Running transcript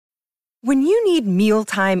When you need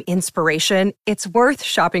mealtime inspiration, it's worth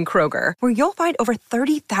shopping Kroger, where you'll find over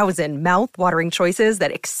 30,000 mouth-watering choices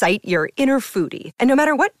that excite your inner foodie. And no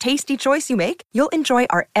matter what tasty choice you make, you'll enjoy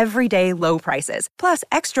our everyday low prices, plus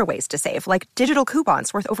extra ways to save, like digital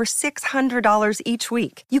coupons worth over $600 each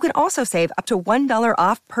week. You can also save up to $1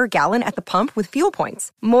 off per gallon at the pump with fuel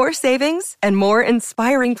points. More savings and more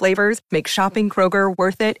inspiring flavors make shopping Kroger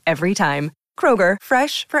worth it every time. Kroger,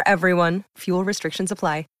 fresh for everyone. Fuel restrictions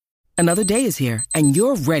apply. Another day is here, and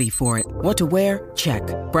you're ready for it. What to wear? Check.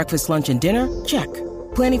 Breakfast, lunch, and dinner? Check.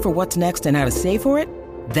 Planning for what's next and how to save for it?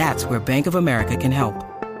 That's where Bank of America can help.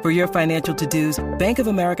 For your financial to-dos, Bank of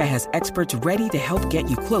America has experts ready to help get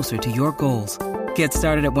you closer to your goals. Get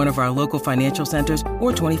started at one of our local financial centers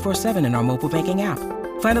or 24/7 in our mobile banking app.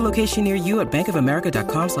 Find a location near you at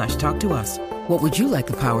bankofamerica.com/talktous. What would you like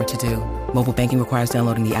the power to do? Mobile banking requires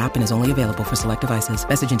downloading the app and is only available for select devices.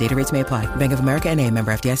 Message and data rates may apply. Bank of America N.A.,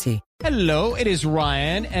 member FDIC. Hello, it is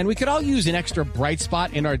Ryan, and we could all use an extra bright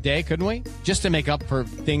spot in our day, couldn't we? Just to make up for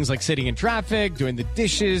things like sitting in traffic, doing the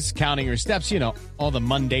dishes, counting your steps, all the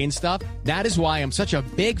mundane stuff. That is why I'm such a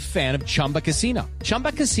big fan of Chumba Casino.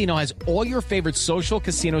 Chumba Casino has all your favorite social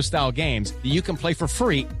casino-style games that you can play for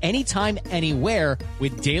free anytime, anywhere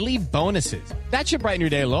with daily bonuses. That should brighten your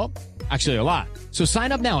day a little. Actually, a lot. So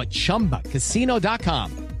sign up now at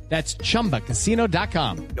ChumbaCasino.com. That's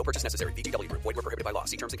ChumbaCasino.com. No purchase necessary. VGW Group. Void where prohibited by law.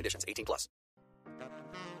 See terms and conditions. 18+.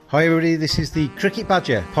 Hi everybody, this is the Cricket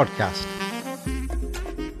Badger podcast.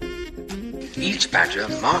 Each badger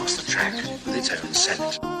marks the track with its own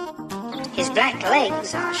scent. His black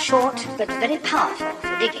legs are short but very powerful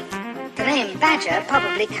for digging. The name badger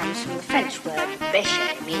probably comes from the French word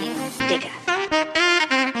bêcher, meaning digger.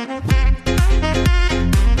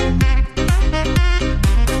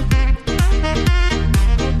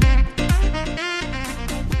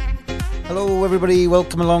 Hello everybody,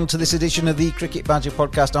 welcome along to this edition of the Cricket Badger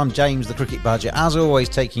podcast. I'm James, the Cricket Badger, as always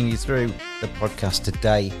taking you through the podcast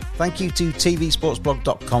today. Thank you to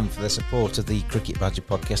tvsportsblog.com for their support of the Cricket Badger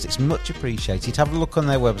podcast. It's much appreciated. Have a look on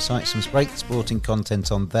their website, some great sporting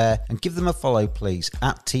content on there, and give them a follow please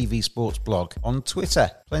at tvsportsblog on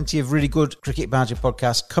Twitter. Plenty of really good Cricket Badger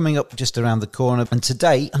podcasts coming up just around the corner. And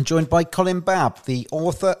today I'm joined by Colin Babb, the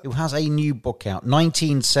author who has a new book out,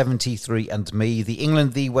 1973 and Me, the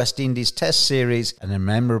England v West Indies Test Series and a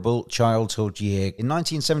Memorable Childhood Year. In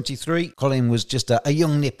 1973, Colin was just a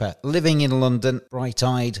young nipper living in London,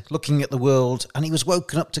 bright-eyed, looking at the world, and he was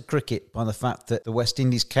woken up to cricket by the fact that the West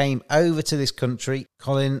Indies came over to this country.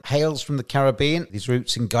 Colin hails from the Caribbean, his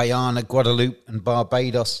roots in Guyana, Guadeloupe and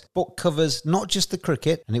Barbados. Book covers not just the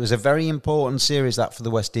cricket, and it was a very important series that for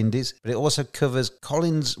the West Indies, but it also covers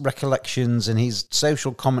Colin's recollections and his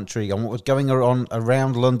social commentary on what was going on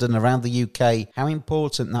around London, around the UK, how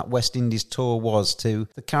important that West Indies tour was to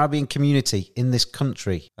the Caribbean community in this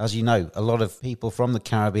country. As you know, a lot of people from the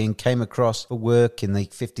Caribbean came across for work in the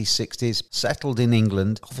 50s, 60s, settled in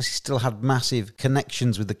England, obviously still had massive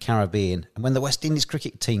connections with the Caribbean. And when the West Indies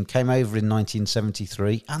cricket team came over in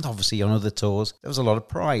 1973, and obviously on other tours, there was a lot of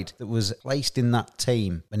pride that was placed in that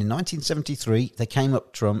team. And in 1973, they came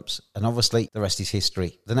up trumps, and obviously the rest is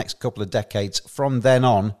history. The next couple of decades, from then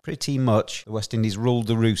on, pretty much the West Indies ruled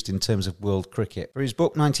the roost in terms of world cricket. For his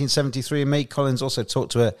book, 1973 and Me, Colin's also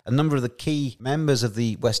talked to a number of the key members of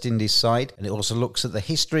the West Indies side, and it also looks at the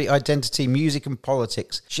history, identity, music and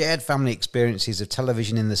politics, shared family experiences of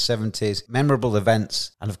television in the 70s, memorable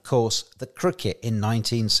events, and of course, the cricket in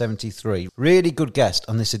 1973. Really good guest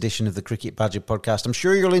on this edition of the Cricket Badger podcast. I'm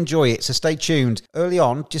sure you'll enjoy it, so stay tuned. Early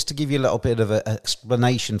on, just to give you a little bit of an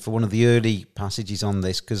explanation for one of the early passages on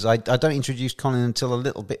this, because I don't introduce Colin until a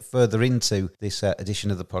little bit further into this edition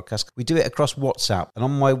of the podcast. We do it across WhatsApp, and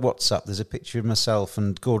on my WhatsApp there's a picture of myself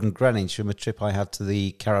and Gordon Greenwich from a trip I had to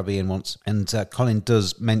the Caribbean once, and Colin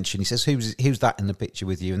does mention, he says, who's that in the picture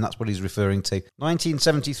with you? And that's what he's referring to.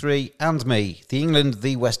 1973 and Me, the England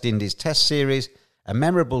v West Indies Test Series, a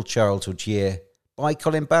Memorable Childhood Year, by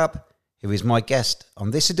Colin Babb, who is my guest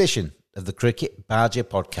on this edition of the Cricket Badger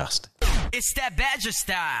podcast. It's that Badger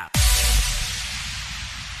style.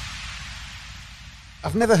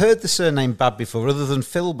 I've never heard the surname Babb before, other than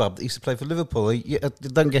Phil Babb that used to play for Liverpool. I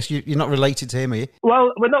don't guess you're not related to him, are you?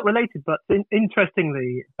 Well, we're not related, but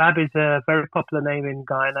interestingly, Babb is a very popular name in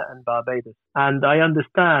Guyana and Barbados. And I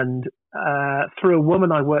understand through a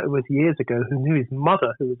woman I worked with years ago who knew his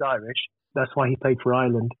mother, who was Irish, that's why he played for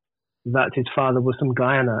Ireland, that his father was from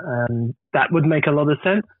Guyana. And that would make a lot of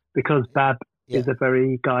sense because Babb is a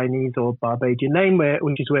very Guyanese or Barbadian name,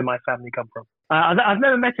 which is where my family come from. I've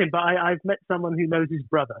never met him, but I've met someone who knows his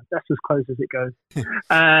brother. That's as close as it goes.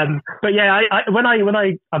 But yeah,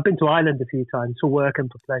 I've been to Ireland a few times for work and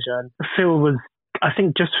for pleasure, and Phil was, I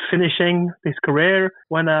think, just finishing his career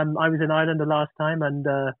when I was in Ireland the last time, and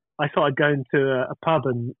I thought I'd go into a pub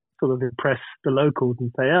and sort of impress the locals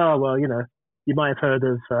and say, oh, well, you know, you might have heard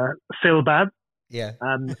of Phil Babb. Yeah.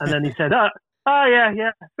 And then he said,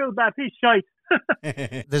 yeah, Phil Babb, he's shite.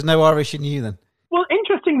 There's no Irish in you then? Well,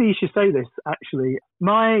 interestingly, you should say this, actually.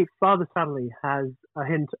 My father's family has a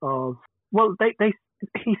hint of, well,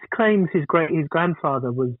 he claims his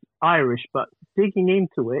grandfather was Irish, but digging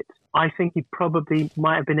into it, I think he probably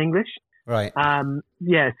might have been English. Right.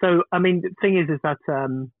 Yeah, so, I mean, the thing is that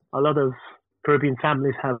a lot of Caribbean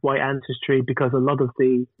families have white ancestry because a lot of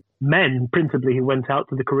the men, principally, who went out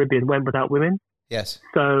to the Caribbean went without women. Yes.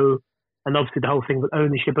 So, and obviously the whole thing with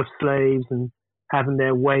ownership of slaves and having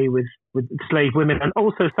their way with slave women. And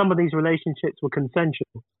also some of these relationships were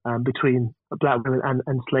consensual between black women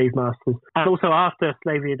and slave masters. And also after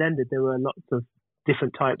slavery had ended, there were lots of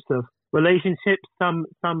different types of relationships, some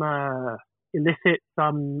illicit,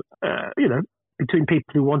 some, between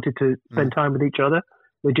people who wanted to spend time with each other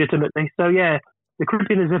legitimately. So, yeah, the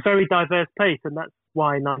Caribbean is a very diverse place, and that's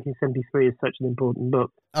why 1973 is such an important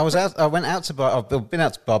book. I've been out to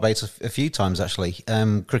Barbados a few times, actually,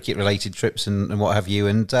 cricket-related trips and what have you.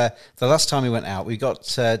 And the last time we went out, we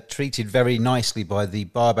got treated very nicely by the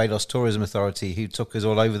Barbados Tourism Authority, who took us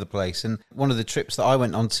all over the place. And one of the trips that I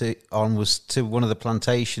went on was to one of the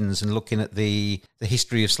plantations and looking at the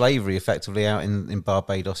history of slavery, effectively, out in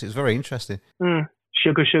Barbados. It was very interesting.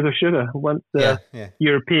 Sugar. Once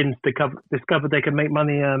Europeans discovered they could make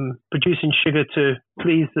money producing sugar to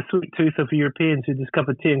please the sweet tooth of Europeans who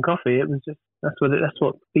discovered tea and coffee, it was just that's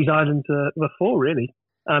what these islands were for, really.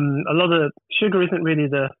 A lot of sugar isn't really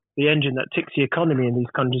the engine that ticks the economy in these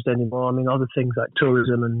countries anymore. I mean, other things like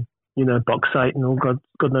tourism and bauxite and all God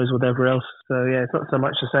knows whatever else. So yeah, it's not so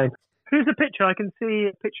much the same. Who's the picture? I can see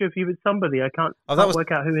a picture of you with somebody. I can't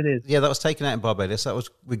work out who it is. Yeah, that was taken out in Barbados. That was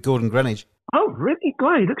with Gordon Greenidge. Oh, really?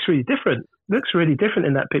 God, he looks really different. Looks really different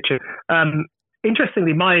in that picture.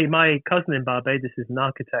 Interestingly, my cousin in Barbados is an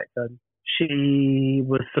architect, and she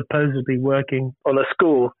was supposedly working on a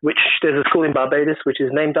school, which there's a school in Barbados which is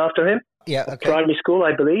named after him. Yeah, okay. Primary school,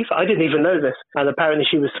 I believe. I didn't even know this. And apparently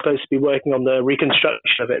she was supposed to be working on the reconstruction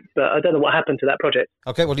of it. But I don't know what happened to that project.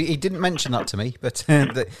 Okay, well, he didn't mention that to me, but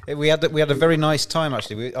we had a very nice time,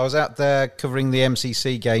 actually. I was out there covering the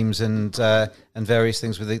MCC games and various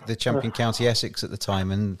things with the champion County Essex at the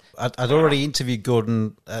time. And I'd already interviewed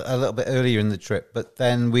Gordon a little bit earlier in the trip, but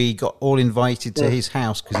then we got all invited to his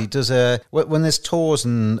house because he does when there's tours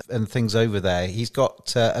and things over there, he's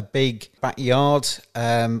got a big backyard.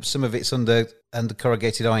 Some of it's under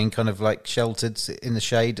corrugated iron, kind of like sheltered in the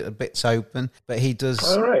shade, a bit's open. But he does.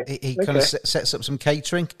 Oh, right. He kind of sets up some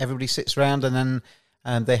catering. Everybody sits around, and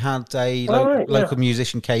then they had a local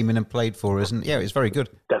musician came in and played for us, and yeah, it was very good.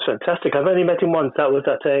 That's fantastic. I've only met him once. That was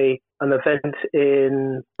at an event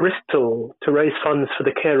in Bristol to raise funds for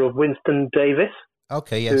the care of Winston Davis.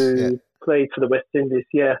 Okay, yes, who played for the West Indies.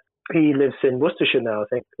 Yeah. He lives in Worcestershire now, I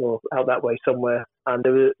think, or out that way somewhere. And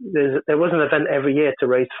there was an event every year to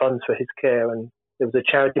raise funds for his care, and there was a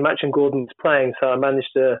charity match, and Gordon was playing, so I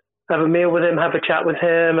managed to have a meal with him, have a chat with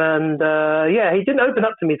him, and he didn't open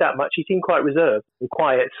up to me that much. He seemed quite reserved and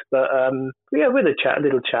quiet, but we had a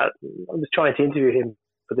little chat. I was trying to interview him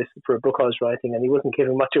for a book I was writing, and he wasn't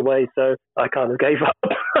giving much away, so I kind of gave up.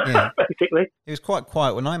 Basically, he was quite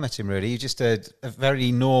quiet when I met him. Really, he was just a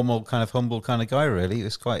very normal, kind of humble kind of guy. Really, it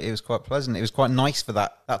was quite pleasant. It was quite nice for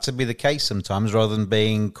that to be the case sometimes, rather than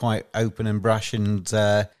being quite open and brash and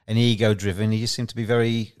ego driven. He just seemed to be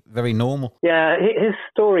very, very normal. Yeah, his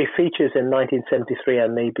story features in 1973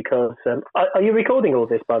 and me because are you recording all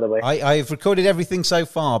this, by the way? I've recorded everything so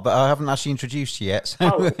far, but I haven't actually introduced you yet.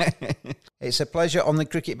 So it's a pleasure on the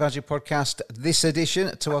Cricket Badger podcast, this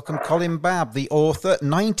edition, to welcome Colin Babb, the author.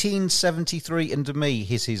 1973 and Me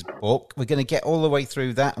is his book. We're going to get all the way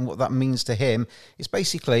through that and what that means to him. It's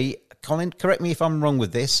basically, Colin, correct me if I'm wrong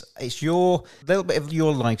with this, it's your little bit of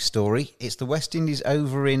your life story. It's the West Indies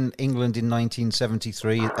over in England in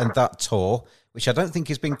 1973 and that tour, which I don't think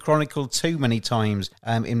has been chronicled too many times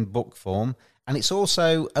in book form. And it's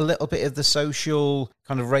also a little bit of the social,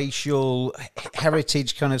 kind of racial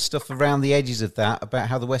heritage kind of stuff around the edges of that, about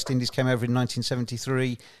how the West Indies came over in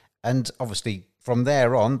 1973. And obviously, from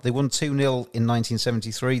there on, they won 2-0 in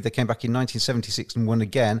 1973. They came back in 1976 and won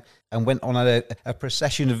again, and went on a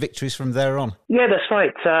procession of victories from there on. Yeah, that's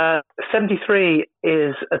right. 73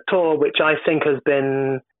 is a tour which I think has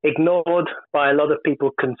been ignored by a lot of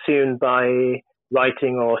people consumed by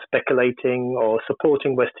writing or speculating or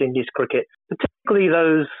supporting West Indies cricket, particularly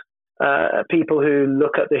those people who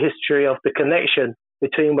look at the history of the connection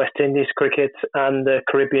between West Indies cricket and the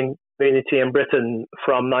Caribbean community in Britain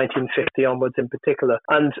from 1950 onwards in particular.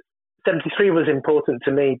 And 73 was important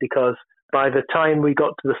to me because by the time we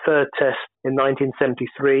got to the third test in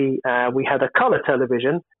 1973, we had a colour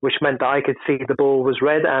television, which meant that I could see the ball was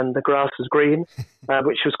red and the grass was green,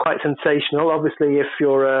 which was quite sensational. Obviously, if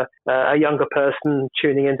you're a younger person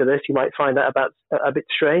tuning into this, you might find that a bit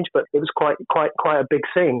strange, but it was quite a big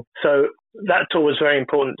thing. So that tour was very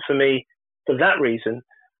important for me for that reason.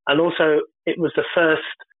 And also, it was the first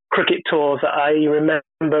cricket tour that I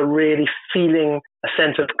remember really feeling a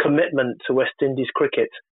sense of commitment to West Indies cricket.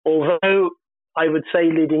 Although I would say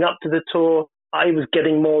leading up to the tour, I was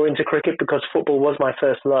getting more into cricket because football was my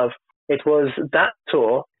first love. It was that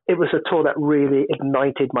tour. It was a tour that really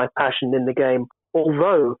ignited my passion in the game.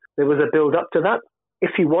 Although there was a build up to that.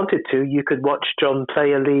 If you wanted to, you could watch John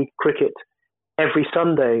Player League cricket every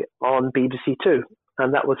Sunday on BBC Two.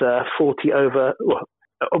 And that was a 40-over,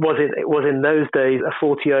 it was in those days a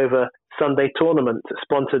 40-over Sunday tournament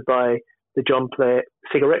sponsored by the John Player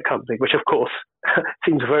Cigarette Company, which of course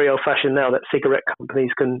seems very old-fashioned now that cigarette companies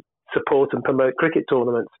can support and promote cricket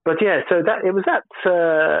tournaments. But yeah, so it was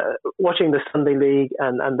watching the Sunday League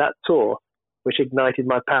and that tour which ignited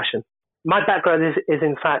my passion. My background is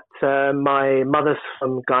in fact, my mother's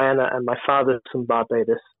from Guyana and my father's from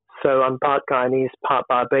Barbados. So I'm part Guyanese, part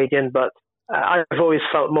Barbadian, but I've always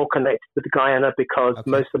felt more connected with Guyana because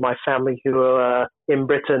most of my family who were in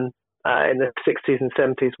Britain in the 60s and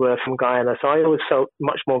 70s were from Guyana. So I always felt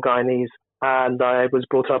much more Guyanese. And I was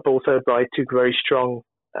brought up also by two very strong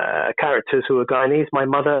characters who were Guyanese, my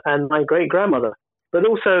mother and my great-grandmother. But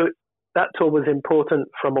also that tour was important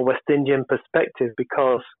from a West Indian perspective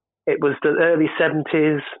because it was the early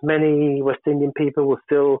 70s. Many West Indian people were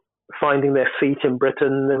still finding their feet in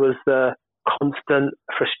Britain. There was the constant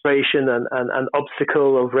frustration and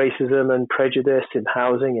obstacle of racism and prejudice in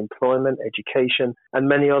housing, employment, education, and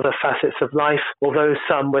many other facets of life. Although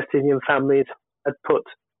some West Indian families had put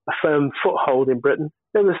a firm foothold in Britain,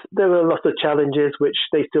 there were a lot of challenges which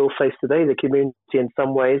they still face today, the community in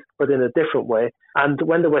some ways, but in a different way. And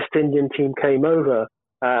when the West Indian team came over,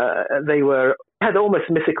 they had almost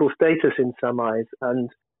mythical status in some eyes. And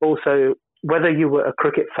also, whether you were a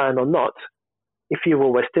cricket fan or not, if you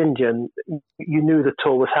were West Indian, you knew the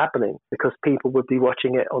tour was happening because people would be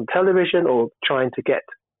watching it on television or trying to get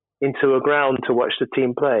into a ground to watch the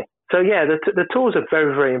team play. So yeah, the tours are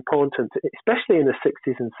very, very important, especially in the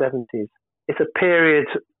 60s and 70s. It's a period,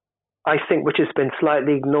 I think, which has been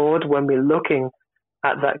slightly ignored when we're looking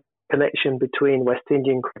at that connection between West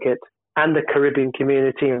Indian cricket and the Caribbean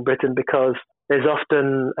community in Britain, because there's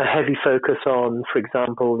often a heavy focus on, for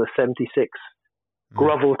example, the 76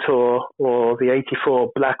 Grovel Tour or the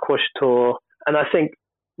 84 Blackwash Tour. And I think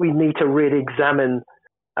we need to really examine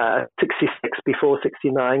 66 before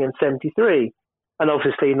 69 and 73. And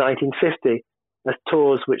obviously 1950 as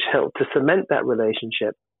tours which helped to cement that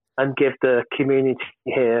relationship and give the community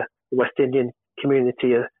here, the West Indian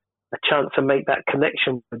community, a chance to make that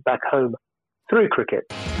connection back home through cricket.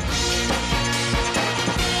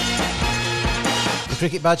 The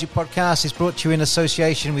Cricket Badger podcast is brought to you in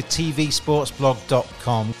association with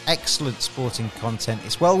tvsportsblog.com. Excellent sporting content.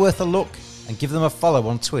 It's well worth a look, and give them a follow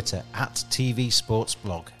on Twitter at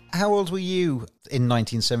tvsportsblog. How old were you in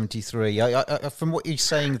 1973? From what you're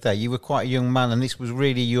saying there, you were quite a young man, and this was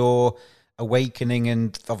really your awakening,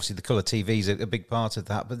 and obviously the colour TV is a big part of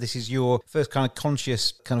that, but this is your first kind of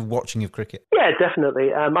conscious kind of watching of cricket. Yeah,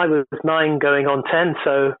 definitely. I was 9 going on 10,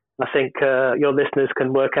 so I think your listeners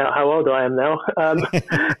can work out how old I am now.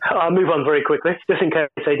 I'll move on very quickly, just in case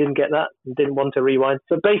they didn't get that and didn't want to rewind.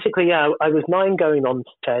 So basically, yeah, I was 9 going on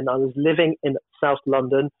 10. I was living in South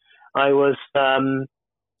London. I was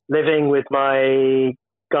living with my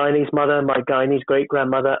Guyanese mother, my Guyanese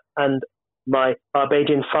great-grandmother, and my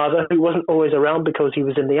Barbadian father, who wasn't always around because he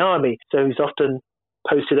was in the army, so he's often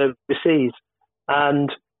posted overseas.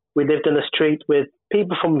 And we lived in a street with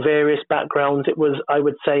people from various backgrounds. It was, I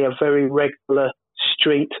would say, a very regular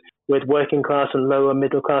street with working class and lower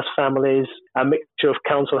middle class families, a mixture of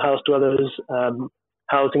council house dwellers,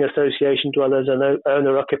 housing association dwellers, and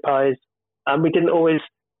owner-occupiers. And we didn't always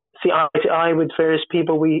see eye to eye with various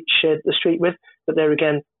people we shared the street with, but there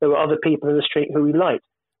again, there were other people in the street who we liked.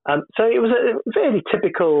 So it was a very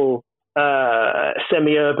typical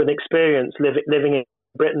semi-urban experience living in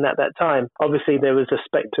Britain at that time. Obviously, there was a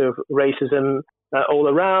spectre of racism all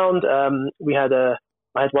around. I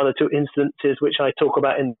had 1 or 2 instances which I talk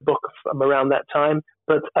about in the book from around that time.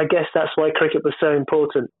 But I guess that's why cricket was so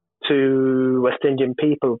important to West Indian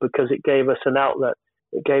people, because it gave us an outlet.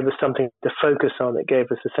 It gave us something to focus on. It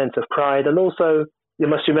gave us a sense of pride. And also, you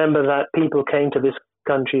must remember that people came to this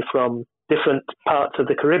country from different parts of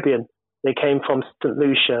the Caribbean. They came from St.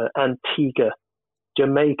 Lucia, Antigua,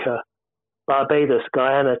 Jamaica, Barbados,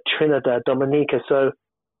 Guyana, Trinidad, Dominica. So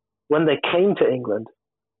when they came to England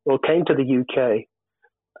or came to the UK,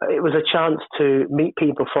 it was a chance to meet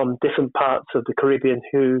people from different parts of the Caribbean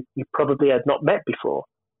who you probably had not met before.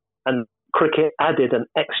 And cricket added an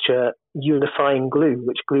extra unifying glue,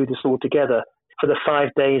 which glued us all together for the 5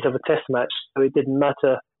 days of a test match. So it didn't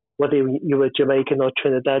matter whether you were Jamaican or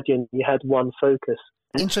Trinidadian, you had one focus.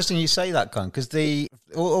 Interesting you say that, Con, because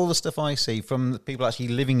all the stuff I see from the people actually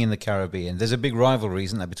living in the Caribbean, there's a big rivalry,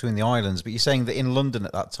 isn't there, between the islands? But you're saying that in London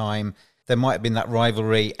at that time, there might have been that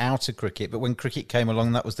rivalry out of cricket, but when cricket came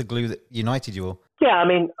along, that was the glue that united you all. Yeah, I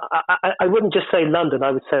mean, I wouldn't just say London,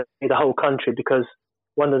 I would say the whole country, because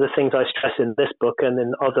one of the things I stress in this book and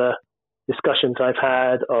in other discussions I've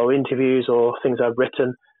had or interviews or things I've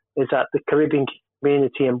written is that the Caribbean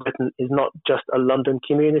community in Britain is not just a London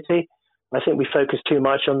community. I think we focus too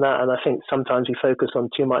much on that, and I think sometimes we focus on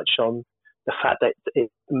too much on the fact that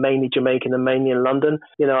it's mainly Jamaican and mainly in London.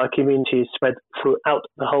 You know, our community is spread throughout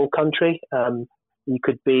the whole country. You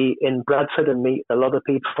could be in Bradford and meet a lot of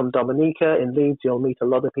people from Dominica. In Leeds, you'll meet a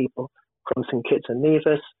lot of people from St Kitts and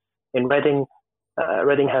Nevis. In Reading,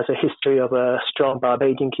 Reading has a history of a strong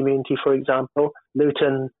Barbadian community, for example.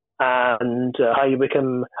 Luton and High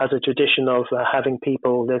Wycombe has a tradition of having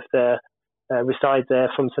people live there, reside there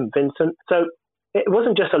from St Vincent. So it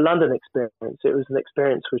wasn't just a London experience, it was an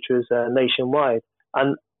experience which was nationwide.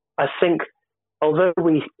 And I think although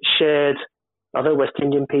West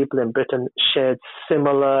Indian people in Britain shared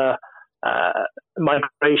similar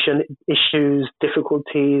migration issues,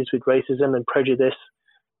 difficulties with racism and prejudice,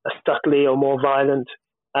 subtly or more violent,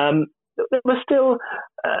 there were still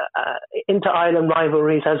inter-island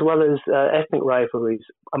rivalries as well as ethnic rivalries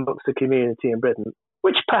amongst the community in Britain,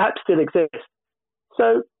 which perhaps still exist.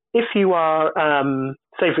 So if you are,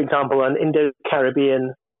 say, for example, an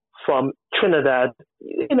Indo-Caribbean from Trinidad,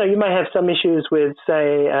 you know, you may have some issues with,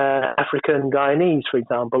 say, African Guyanese, for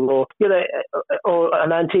example, or, you know, or an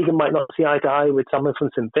Antiguan might not see eye to eye with someone from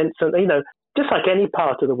St. Vincent. You know, just like any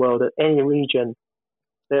part of the world, at any region,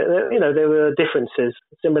 you know, there were differences,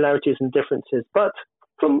 similarities and differences. But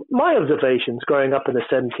from my observations growing up in the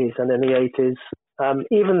 70s and in the 80s,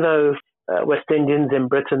 even though West Indians in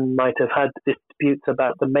Britain might have had disputes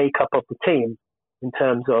about the makeup of the team, in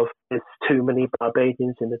terms of there's too many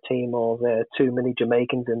Barbadians in the team, or there are too many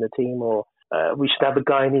Jamaicans in the team, or we should have a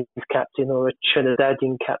Guyanese captain or a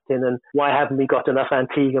Trinidadian captain, and why haven't we got enough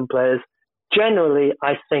Antiguan players? Generally,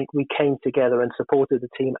 I think we came together and supported the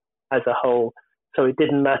team as a whole, so it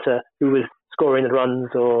didn't matter who was scoring the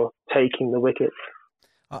runs or taking the wickets.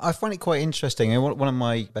 I find it quite interesting. One of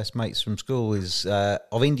my best mates from school is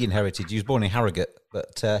of Indian heritage. He was born in Harrogate,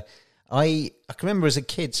 but I can remember as a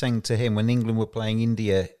kid saying to him when England were playing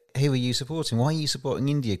India, who are you supporting? Why are you supporting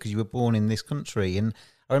India? Because you were born in this country. And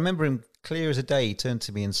I remember him clear as a day. He turned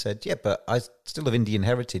to me and said, yeah, but I still have Indian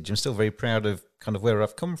heritage. I'm still very proud of kind of where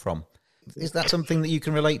I've come from. Is that something that you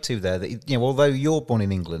can relate to there? That, you know, although you're born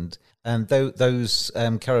in England, and those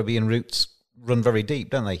Caribbean roots run very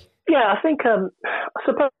deep, don't they? Yeah, I think, I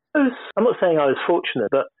suppose, I'm not saying I was fortunate,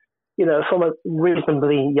 but, you know, from a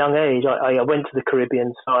reasonably young age, I went to the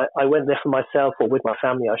Caribbean. So I went there for myself, or with my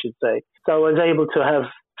family, I should say. So I was able to have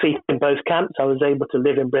feet in both camps. I was able to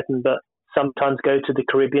live in Britain, but sometimes go to the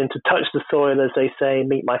Caribbean to touch the soil, as they say,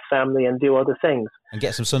 meet my family and do other things. And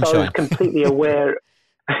get some sunshine. So I was completely aware.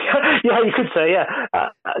 Yeah, you could say, yeah.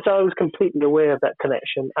 So I was completely aware of that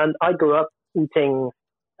connection. And I grew up eating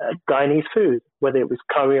Guyanese food, whether it was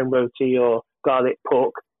curry and roti or garlic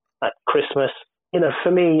pork at Christmas. You know,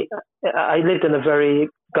 for me, I lived in a very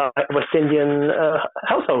West Indian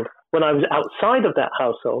household. When I was outside of that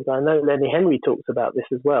household, I know Lenny Henry talks about this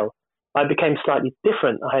as well, I became slightly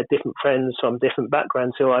different. I had different friends from different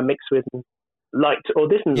backgrounds who I mixed with and liked or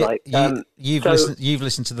didn't like. You've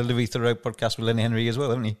listened to the Louis Theroux podcast with Lenny Henry as well,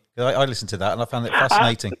 haven't you? I listened to that and I found it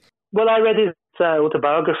fascinating. Well, I read his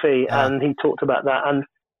autobiography and he talked about that. And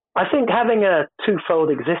I think having a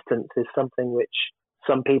twofold existence is something which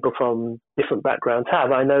some people from different backgrounds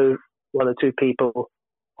have. I know one or two people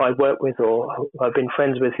I work with or who I've been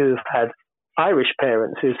friends with who've had Irish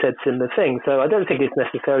parents who said similar things. So I don't think it's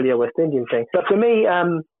necessarily a West Indian thing. But for me,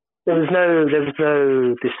 there was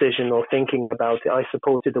no decision or thinking about it. I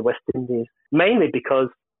supported the West Indies mainly because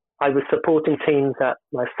I was supporting teams that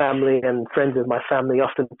my family and friends of my family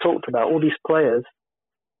often talked about. All these players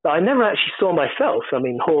that I never actually saw myself. I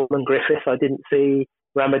mean, Hall and Griffith I didn't see,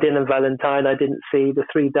 Ramadan and Valentine I didn't see, the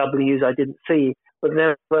three W's I didn't see, but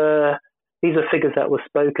these are figures that were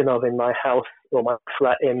spoken of in my house or my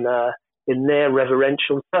flat in their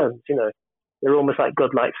reverential terms. You know, they're almost like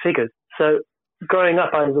godlike figures. So growing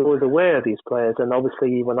up, I was always aware of these players, and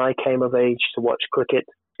obviously when I came of age to watch cricket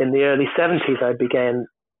in the early 70s, I began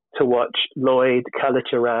to watch Lloyd,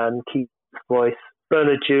 Kallicharran, Keith Boyce,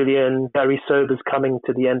 Bernard Julian, Barry Sobers coming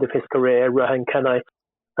to the end of his career, Rohan Kanai,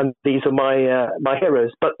 and these are my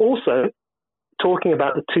heroes. But also, talking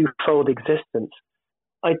about the twofold existence,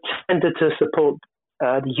 I tended to support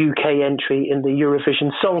the UK entry in the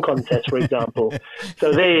Eurovision Song Contest, for example.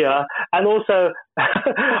 So there you are. And also,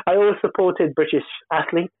 I always supported British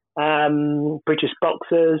athletes, British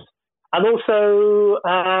boxers, and also,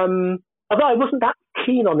 although I wasn't that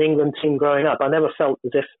keen on the England team growing up, I never felt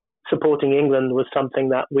as if supporting England was something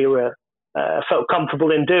that we were felt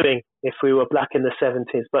comfortable in doing if we were black in the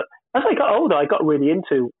 70s. But as I got older, I got really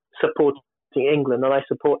into supporting England, and I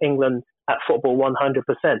support England at football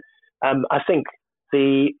 100%. I think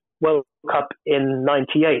the World Cup in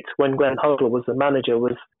 '98, when Glenn Hoddle was the manager,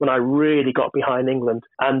 was when I really got behind England.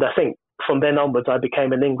 And I think from then onwards, I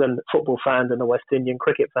became an England football fan and a West Indian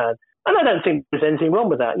cricket fan. And I don't think there's anything wrong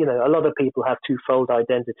with that. You know, a lot of people have twofold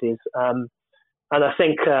identities. And I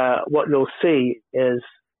think what you'll see is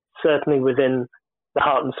certainly within the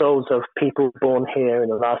heart and souls of people born here in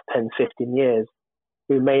the last 10, 15 years,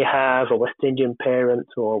 who may have a West Indian parent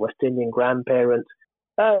or a West Indian grandparent,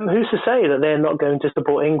 who's to say that they're not going to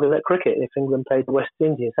support England at cricket if England played the West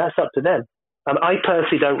Indies? That's up to them. I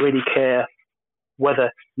personally don't really care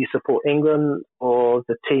whether you support England or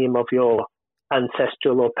the team of your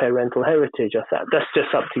ancestral or parental heritage. That's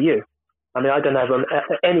just up to you. I mean, I don't have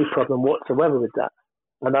any problem whatsoever with that.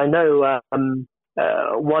 And I know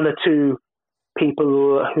one or two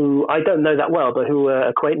people who I don't know that well, but who were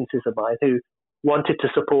acquaintances of mine who wanted to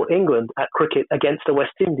support England at cricket against the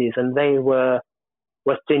West Indies, and they were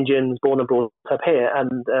West Indians born and brought up here,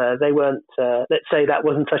 and they weren't, let's say that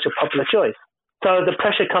wasn't such a popular choice. So the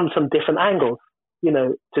pressure comes from different angles, you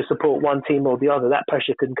know, to support one team or the other. That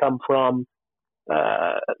pressure can come from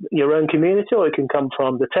your own community, or it can come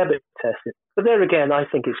from the Tebet test. But there again, I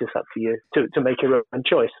think it's just up to you to make your own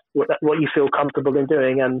choice, what you feel comfortable in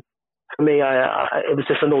doing. And for me, it was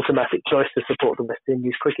just an automatic choice to support the West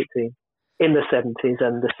Indies cricket team in the 70s,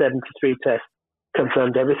 and the 73 test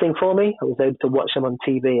confirmed everything for me. I was able to watch them on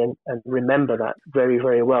TV and remember that very,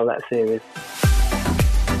 very well, that series.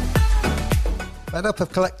 Fed up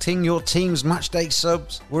of collecting your team's matchday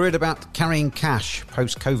subs? Worried about carrying cash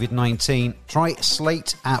post-COVID-19? Try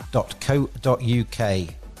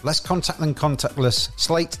slateapp.co.uk. Less contact than contactless.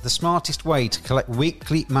 Slate, the smartest way to collect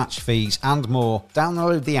weekly match fees and more.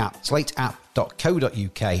 Download the app,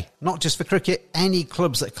 slateapp.co.uk. Not just for cricket, any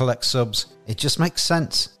clubs that collect subs. It just makes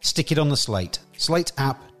sense. Stick it on the Slate.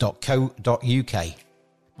 slateapp.co.uk.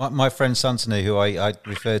 My friend Santanu, who I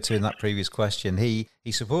referred to in that previous question, he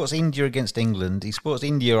supports India against England. He supports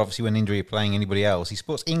India, obviously, when India are playing anybody else. He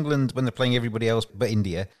supports England when they're playing everybody else but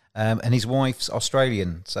India. And his wife's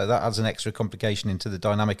Australian, so that adds an extra complication into the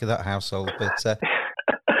dynamic of that household. But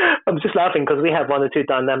I'm just laughing because we have one or two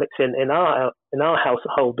dynamics in our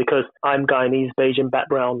household, because I'm Guyanese, Bajan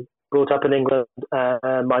background, brought up in England.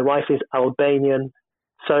 My wife is Albanian.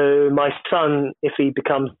 So my son, if he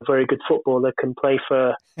becomes a very good footballer, can play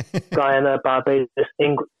for Guyana, Barbados,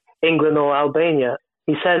 England or Albania.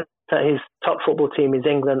 He said that his top football team is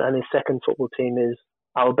England and his second football team is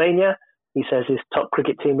Albania. He says his top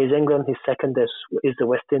cricket team is England, his second is the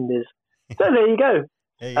West Indies. So there you go.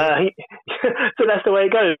 So that's the way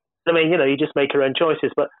it goes. I mean, you know, you just make your own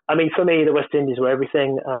choices. But, I mean, for me, the West Indies were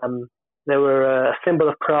everything. They were a symbol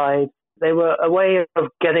of pride. They were a way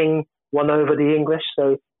of getting one over the English.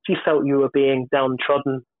 So if you felt you were being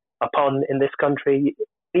downtrodden upon in this country,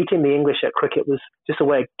 beating the English at cricket was just a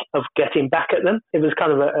way of getting back at them. It was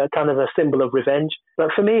kind of a symbol of revenge.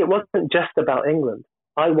 But for me, it wasn't just about England.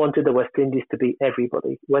 I wanted the West Indies to beat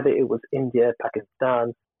everybody, whether it was India,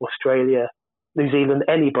 Pakistan, Australia, New Zealand,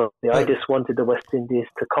 anybody. I just wanted the West Indies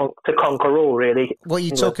to conquer all, really. What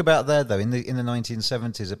you talk about there, though, in the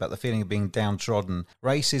 1970s, about the feeling of being downtrodden,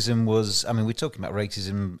 racism was, I mean, we're talking about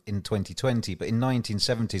racism in 2020, but in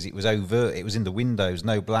 1970s it was overt. It was in the windows.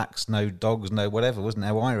 No blacks, no dogs, no whatever, wasn't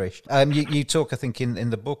there? No Irish. You talk, I think, in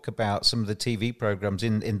the book about some of the TV programmes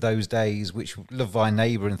in those days, which Love Thy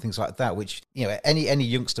Neighbour and things like that, which, you know, any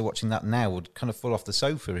youngster watching that now would kind of fall off the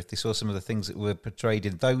sofa if they saw some of the things that were portrayed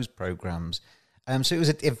in those programmes. So it was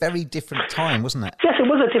a very different time, wasn't it? Yes, it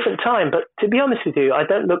was a different time. But to be honest with you, I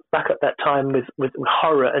don't look back at that time with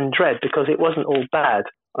horror and dread, because it wasn't all bad.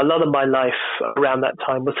 a lot of my life around that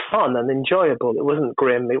time was fun and enjoyable. It wasn't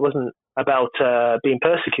grim. It wasn't about being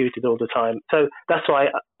persecuted all the time. So that's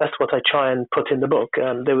what I try and put in the book.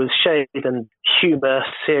 There was shade and humour,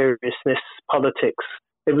 seriousness, politics.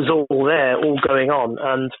 It was all there, all going on.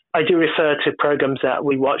 And I do refer to programs that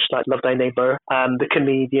we watched, like Love Thy Neighbour, The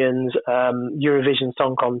Comedians, Eurovision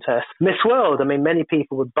Song Contest, Miss World. I mean, many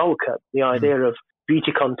people would balk at the idea of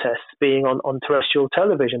beauty contests being on terrestrial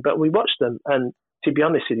television, but we watched them. And to be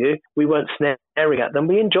honest with you, we weren't snaring at them.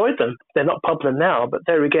 We enjoyed them. They're not popular now, but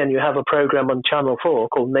there again, you have a program on Channel 4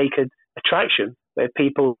 called Naked Attraction, where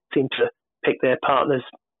people seem to pick their partners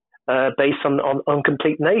based on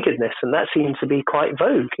complete nakedness, and that seems to be quite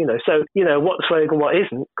vogue, So, what's vogue and what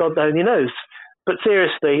isn't, God only knows. But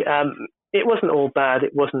seriously, it wasn't all bad,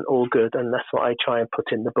 it wasn't all good, and that's what I try and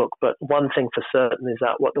put in the book. But one thing for certain is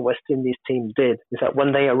that what the West Indies team did is that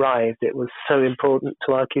when they arrived, it was so important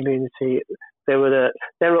to our community. They were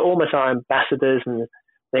almost our ambassadors, and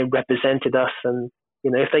they represented us. And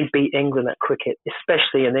if they beat England at cricket,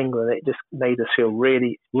 especially in England, it just made us feel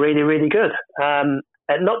really, really, really good.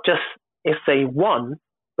 And not just if they won,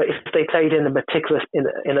 but if they played in a particular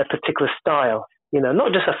style.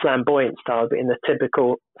 Not just a flamboyant style, but in the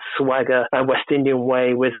typical swagger and West Indian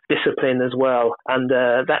way with discipline as well. And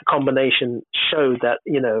that combination showed that,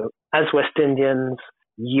 as West Indians,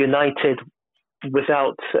 united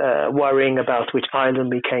without worrying about which island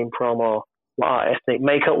we came from or what our ethnic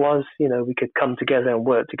makeup was, we could come together and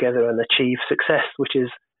work together and achieve success, which is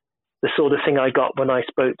the sort of thing I got when I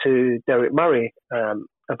spoke to Derek Murray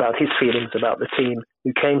about his feelings about the team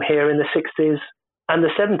who came here in the 60s and the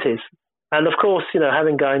 70s. And of course,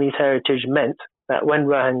 having Guyanese heritage meant that when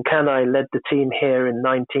Rahan Kanai led the team here in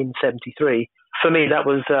 1973, for me that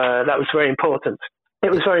was very important. It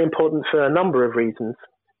was very important for a number of reasons.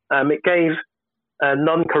 It gave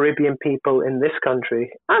non-Caribbean people in this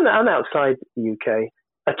country and outside the UK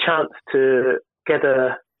a chance to get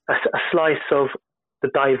a slice of the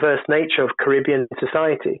diverse nature of Caribbean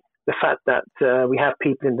society. The fact that we have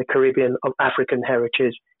people in the Caribbean of African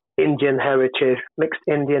heritage, Indian heritage, mixed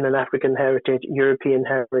Indian and African heritage, European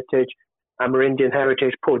heritage, Amerindian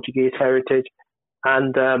heritage, Portuguese heritage,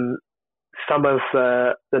 and some of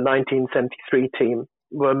the 1973 team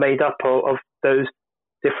were made up of those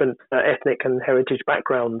different ethnic and heritage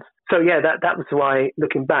backgrounds. So yeah, that was why,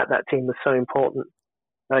 looking back, that team was so important.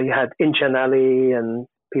 You had Inchan Ali and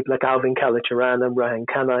people like Alvin Kallicharran and Rahan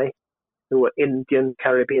Kanai, who were Indian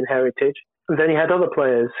Caribbean heritage. And then you had other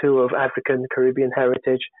players who were of African Caribbean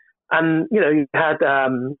heritage. And, you had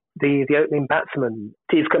the opening batsman,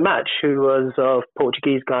 Steve Camacho, who was of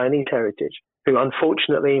Portuguese Guyanese heritage, who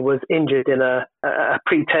unfortunately was injured in a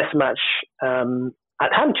pre-test match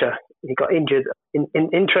at Hampshire. He got injured.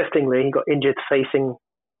 Interestingly, he got injured facing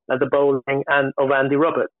the bowling of Andy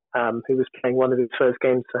Robert, who was playing one of his first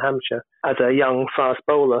games for Hampshire as a young fast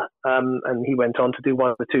bowler. And he went on to do one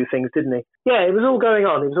of the two things, didn't he? Yeah, it was all going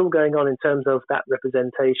on. It was all going on in terms of that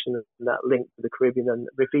representation and that link to the Caribbean and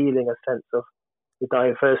revealing a sense of the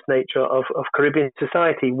diverse nature of Caribbean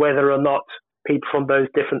society, whether or not people from those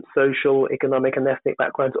different social, economic and ethnic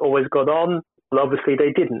backgrounds always got on. Well, obviously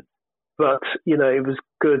they didn't. But, it was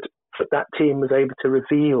good that team was able to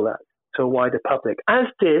reveal that to a wider public, as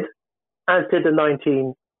did the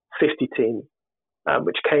 1950 team,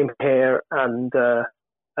 which came here. And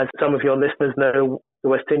as some of your listeners know, the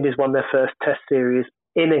West Indies won their first Test series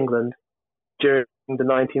in England during the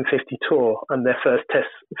 1950 tour, and their first Test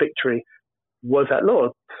victory was at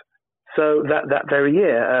Lord's. So that very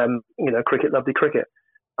year, cricket lovely cricket.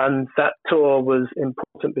 And that tour was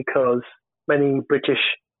important because many British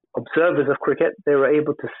observers of cricket, they were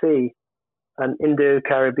able to see an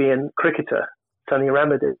Indo-Caribbean cricketer, Sonny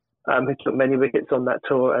Ramadhin, who took many wickets on that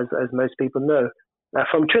tour, as most people know,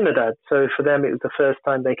 from Trinidad. So for them, it was the first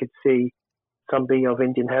time they could see somebody of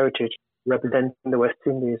Indian heritage representing the West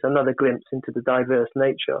Indies, another glimpse into the diverse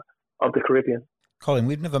nature of the Caribbean. Colin,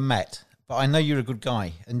 we've never met, but I know you're a good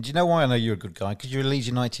guy. And do you know why I know you're a good guy? Because you're a Leeds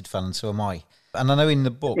United fan, and so am I. And I know in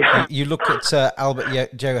the book, you look at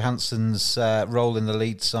Albert Johansson's role in the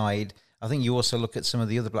Leeds side. I think you also look at some of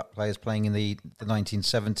the other black players playing in the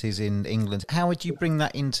 1970s in England. How would you bring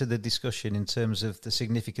that into the discussion in terms of the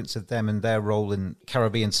significance of them and their role in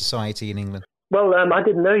Caribbean society in England? Well, I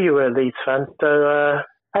didn't know you were a Leeds fan, so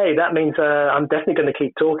hey, that means I'm definitely going to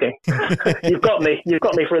keep talking. You've got me. You've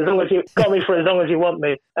got me for as long as you want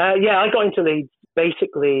me. I got into Leeds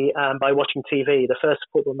basically by watching TV. The first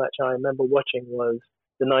football match I remember watching was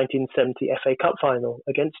the 1970 FA Cup final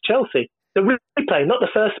against Chelsea. The replay, not the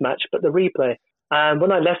first match, but the replay. And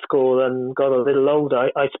when I left school and got a little older,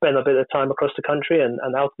 I spent a bit of time across the country and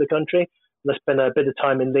out of the country. and I spent a bit of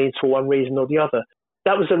time in Leeds for one reason or the other.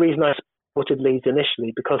 That was the reason I supported Leeds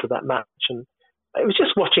initially, because of that match. And it was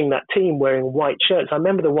just watching that team wearing white shirts. I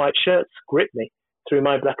remember the white shirts gripped me through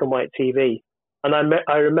my black and white TV. And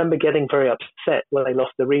I remember getting very upset when they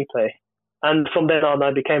lost the replay. And from then on,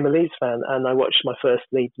 I became a Leeds fan, and I watched my first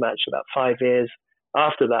Leeds match about 5 years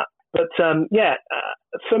after that. But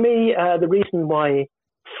for me, the reason why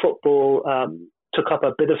football took up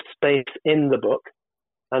a bit of space in the book,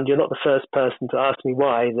 and you're not the first person to ask me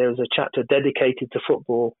why, there was a chapter dedicated to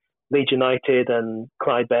football, Leeds United and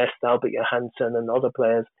Clyde Best, Albert Johansson and other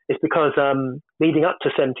players, is because leading up to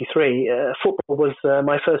 73, football was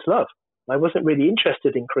my first love. I wasn't really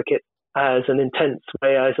interested in cricket as an intense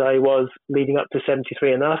way as I was leading up to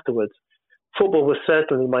 73 and afterwards. Football was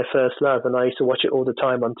certainly my first love, and I used to watch it all the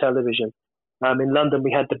time on television. In London,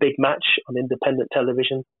 we had the big match on independent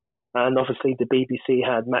television, and obviously the BBC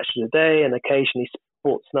had Match of the Day and occasionally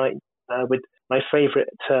Sports Night with my favourite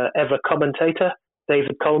ever commentator,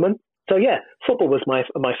 David Coleman. So yeah, football was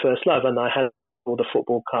my first love, and I had all the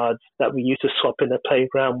football cards that we used to swap in the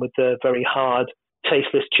playground with the very hard,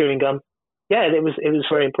 tasteless chewing gum. Yeah, it was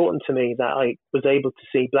very important to me that I was able to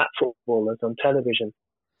see black footballers on television.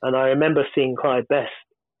 And I remember seeing Clyde Best.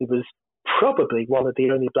 He was probably one of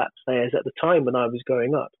the only black players at the time when I was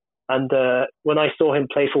growing up. And when I saw him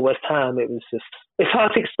play for West Ham, it's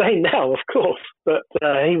hard to explain now, of course, but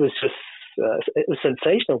he was just, it was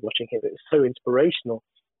sensational watching him. It was so inspirational.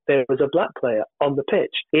 There was a black player on the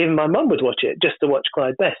pitch. Even my mum would watch it just to watch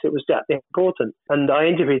Clyde Best. It was that important. And I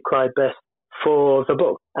interviewed Clyde Best for the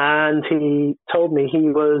book, and he told me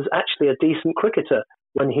he was actually a decent cricketer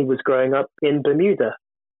when he was growing up in Bermuda.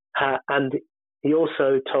 And he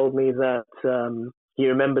also told me that he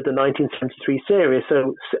remembered the 1973 series.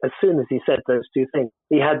 So as soon as he said those two things,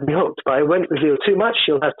 he had me hooked. But I won't reveal too much.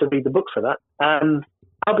 You'll have to read the book for that.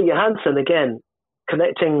 Albert Johansson, again,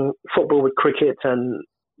 connecting football with cricket and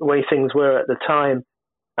the way things were at the time.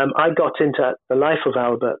 I got into the life of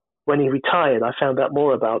Albert. When he retired, I found out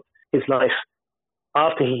more about his life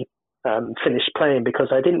after he finished playing, because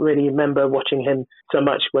I didn't really remember watching him so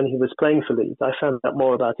much when he was playing for Leeds. I found out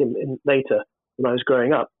more about him later when I was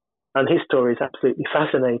growing up. And his story is absolutely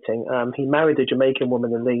fascinating. He married a Jamaican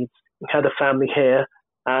woman in Leeds, had a family here.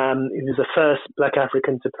 He was the first black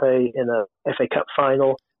African to play in a FA Cup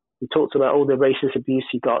final. He talks about all the racist abuse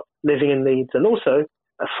he got living in Leeds, and also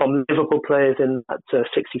from Liverpool players in that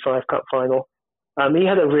 65 Cup final. He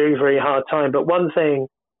had a very, very hard time. But one thing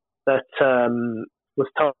that was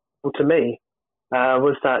told to me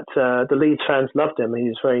was that the Leeds fans loved him. He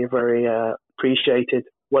was very, very appreciated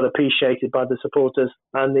by the supporters,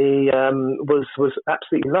 and he was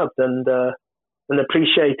absolutely loved and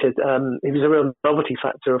appreciated. He was a real novelty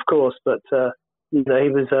factor, of course, but he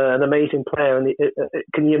was an amazing player. And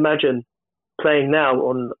can you imagine playing now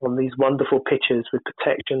on these wonderful pitches with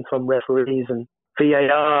protection from referees and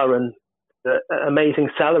VAR and amazing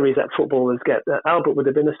salaries that footballers get? Albert would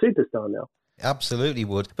have been a superstar now. Absolutely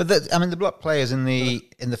would. But the black players in the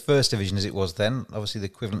first division, as it was then, obviously the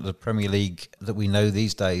equivalent of the Premier League that we know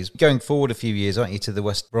these days. Going forward a few years, aren't you, to the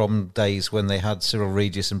West Brom days when they had Cyril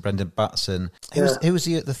Regis and Brendan Batson. Who was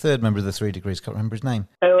the third member of the Three Degrees? Can't remember his name.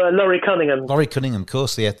 Laurie Cunningham. Laurie Cunningham, of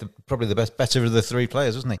course. Probably the better of the three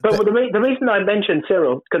players, wasn't he? But the reason I mentioned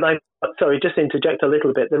Cyril, just to interject a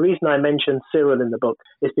little bit, the reason I mentioned Cyril in the book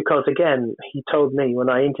is because, again, he told me when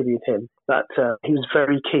I interviewed him that he was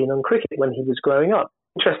very keen on cricket when he was growing up.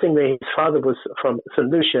 Interestingly, his father was from St.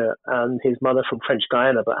 Lucia and his mother from French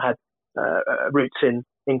Guiana, but had roots in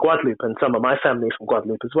Guadeloupe, and some of my family from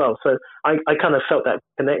Guadeloupe as well. So I kind of felt that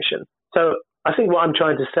connection. So I think what I'm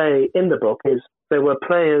trying to say in the book is there were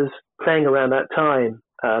players playing around that time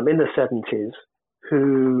in the 70s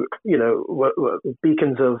who, were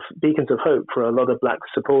beacons of hope for a lot of black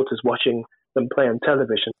supporters watching them play on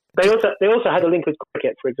television. They also had a link with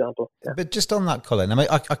cricket, for example. Yeah. But just on that, Colin, I mean,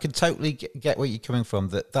 I could totally get where you're coming from.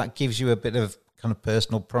 That gives you a bit of kind of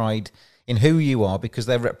personal pride in who you are, because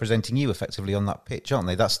they're representing you effectively on that pitch, aren't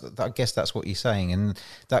they? I guess that's what you're saying, and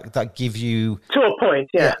that gives you to a point,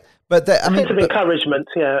 yeah. But encouragement,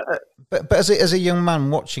 yeah. But as a young man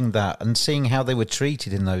watching that and seeing how they were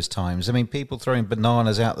treated in those times, I mean, people throwing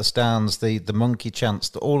bananas out the stands, the monkey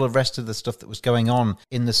chants, all the rest of the stuff that was going on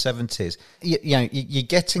in the 70s. You're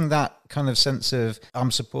getting that kind of sense of,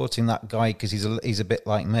 I'm supporting that guy because he's a bit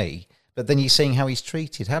like me. But then you're seeing how he's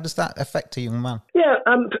treated. How does that affect a young man? Yeah,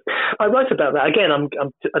 I write about that. Again,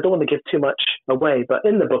 I don't want to give too much away, but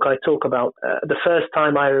in the book I talk about the first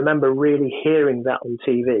time I remember really hearing that on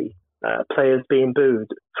TV, players being booed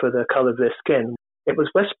for the colour of their skin. It was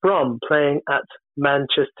West Brom playing at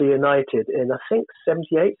Manchester United in, I think,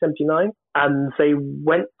 78, 79. And they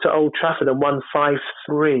went to Old Trafford and won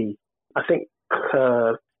 5-3. I think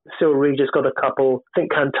Cyril Regis got a couple. I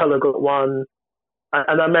think Cantella got one.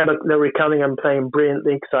 And I remember Larry Cunningham playing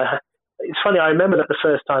brilliantly. It's funny, I remember that the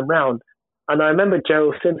first time round. And I remember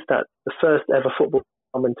Gerald Simstad, the first ever football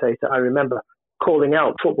commentator, I remember calling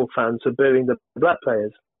out football fans for booing the black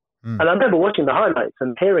players. And I remember watching the highlights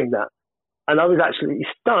and hearing that. And I was absolutely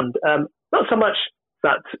stunned. Not so much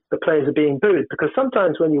that the players are being booed, because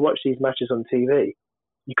sometimes when you watch these matches on TV,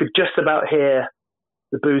 you could just about hear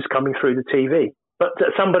the boos coming through the TV. But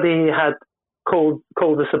that somebody had called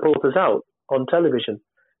the supporters out on television.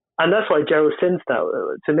 And that's why Gerald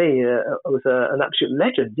Simstad, to me, was an absolute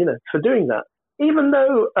legend, for doing that. Even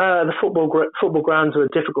though the football grounds were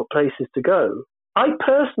difficult places to go, I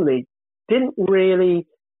personally didn't really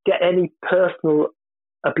get any personal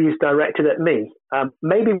abuse directed at me.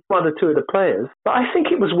 Maybe one or two of the players, but I think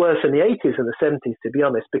it was worse in the 80s and the 70s, to be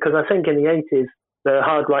honest, because I think in the 80s, the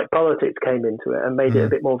hard right politics came into it and made it a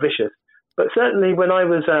bit more vicious. But certainly when I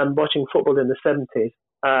was watching football in the 70s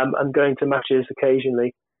and going to matches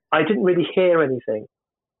occasionally, I didn't really hear anything.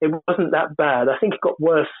 It wasn't that bad. I think it got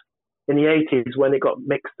worse in the 80s when it got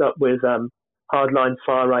mixed up with hardline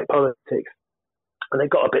far-right politics. And it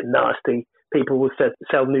got a bit nasty. People would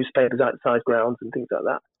sell newspapers outside grounds and things like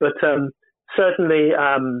that. But certainly,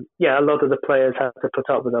 a lot of the players had to put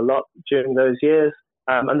up with a lot during those years.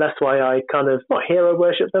 And that's why I kind of, not hero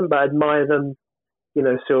worship them, but admire them.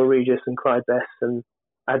 Cyril Regis and Clyde Best and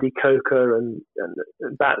Adi Coker and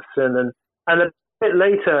Batson. And a bit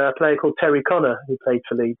later, a player called Terry Connor, who played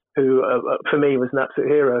for Leeds, who for me was an absolute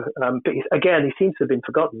hero. But again, he seems to have been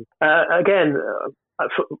forgotten.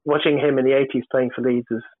 Watching him in the 80s playing for Leeds,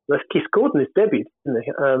 he scored in his debut, didn't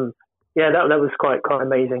he? That was quite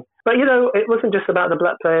amazing. But, it wasn't just about the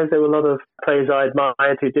black players. There were a lot of players I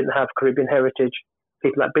admired who didn't have Caribbean heritage.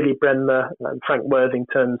 People like Billy Bremner, Frank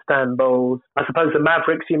Worthington, Stan Bowles. I suppose the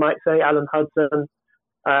Mavericks, you might say, Alan Hudson,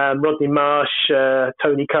 Rodney Marsh,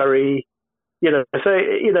 Tony Curry. So,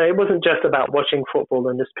 it wasn't just about watching football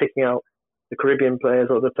and just picking out the Caribbean players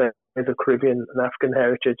or the players of Caribbean and African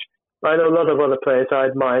heritage. I know a lot of other players I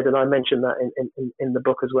admired, and I mentioned that in the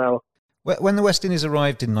book as well. When the West Indies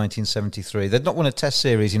arrived in 1973, they'd not won a Test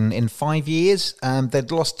series in 5 years.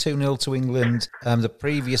 They'd lost 2-0 to England the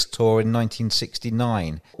previous tour in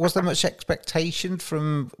 1969. Was there much expectation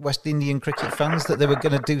from West Indian cricket fans that they were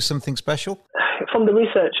going to do something special? From the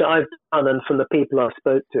research I've done and from the people I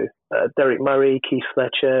spoke to, Derek Murray, Keith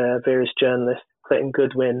Fletcher, various journalists, Clayton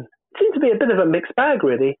Goodwin, it seemed to be a bit of a mixed bag,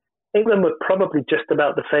 really. England were probably just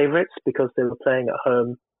about the favourites because they were playing at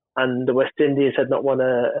home, and the West Indies had not won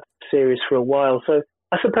a series for a while. So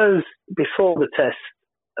I suppose before the Test,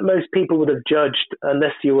 most people would have judged,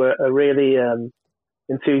 unless you were a really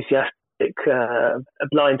enthusiastic,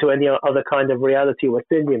 blind to any other kind of reality West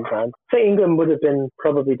Indian fan, I think England would have been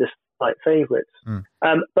probably the slight favourites.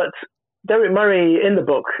 But Derek Murray in the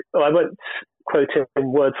book, I won't quote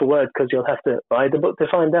him word for word because you'll have to buy the book to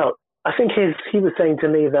find out. I think he was saying to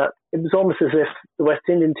me that it was almost as if the West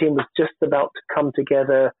Indian team was just about to come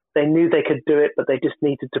together. They knew they could do it, but they just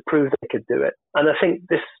needed to prove they could do it. And I think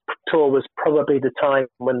this tour was probably the time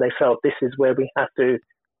when they felt this is where we have to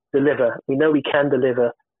deliver. We know we can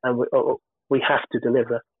deliver, and we have to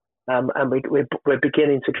deliver. And we're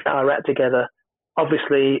beginning to get our act together.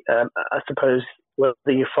 Obviously, I suppose whether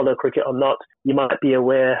you follow cricket or not, you might be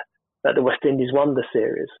aware that the West Indies won the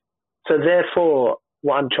series. So therefore,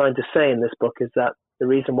 what I'm trying to say in this book is that the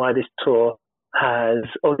reason why this tour has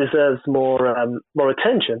or deserves more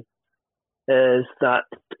attention is that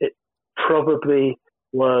it probably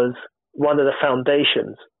was one of the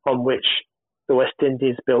foundations on which the West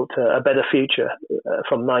Indies built a better future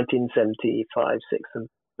from 1975, 6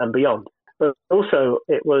 and beyond. But also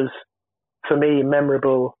it was, for me,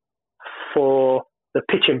 memorable for the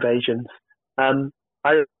pitch invasions.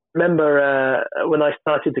 I remember when I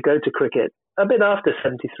started to go to cricket, a bit after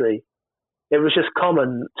 73, it was just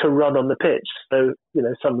common to run on the pitch. So,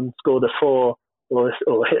 someone scored a 4 or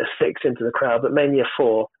hit a 6 into the crowd, but mainly a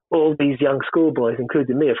 4. All these young schoolboys,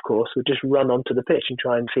 including me, of course, would just run onto the pitch and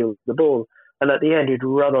try and field the ball. And at the end, you'd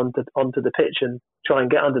run onto the pitch and try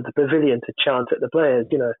and get under the pavilion to chant at the players,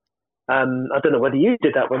 I don't know whether you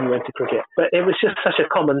did that when you went to cricket, but it was just such a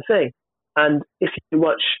common thing. And if you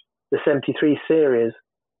watch the 73 series,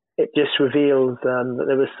 it just reveals that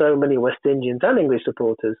there were so many West Indians and English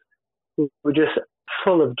supporters who were just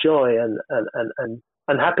full of joy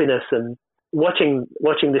and happiness and watching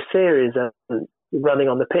the series and running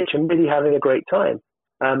on the pitch and really having a great time.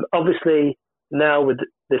 Obviously, now with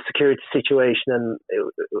the security situation and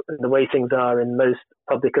the way things are in most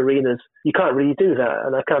public arenas, you can't really do that.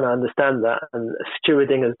 And I kind of understand that. And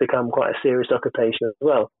stewarding has become quite a serious occupation as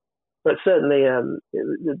well. But certainly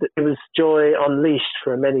it was joy unleashed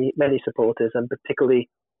for many, many supporters, and particularly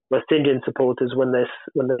West Indian supporters when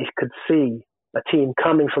they could see a team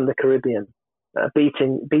coming from the Caribbean,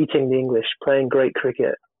 beating the English, playing great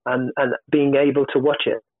cricket, and being able to watch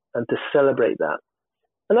it and to celebrate that.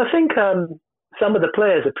 And I think some of the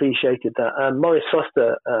players appreciated that. Maurice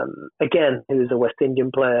Foster, again, who is a West Indian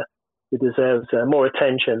player who deserves more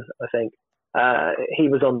attention, I think. He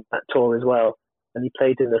was on that tour as well, and he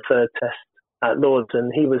played in the third test at Lord's,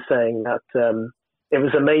 and he was saying that it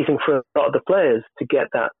was amazing for a lot of the players to get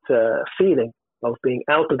that feeling of being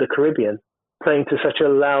out of the Caribbean, playing to such a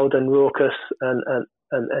loud and raucous and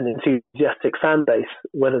enthusiastic fan base,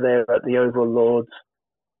 whether they're at the Oval, Lord's,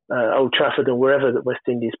 Old Trafford, or wherever the West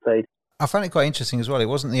Indies played. I found it quite interesting as well. It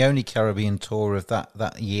wasn't the only Caribbean tour of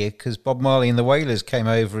that year, because Bob Marley and the Wailers came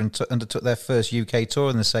over and undertook their first UK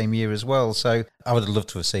tour in the same year as well. So I would have loved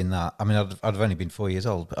to have seen that. I mean, I'd have only been 4 years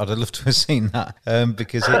old, but I'd have loved to have seen that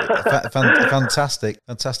because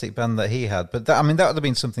fantastic band that he had. But that would have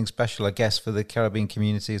been something special, I guess, for the Caribbean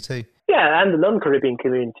community too. Yeah, and the non-Caribbean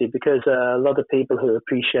community, because a lot of people who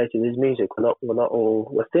appreciated his music were not all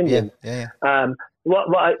West Indian. Yeah. What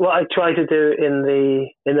I try to do in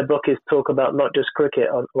the book is talk about not just cricket,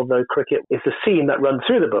 although cricket is the theme that runs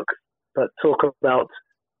through the book, but talk about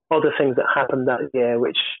other things that happened that year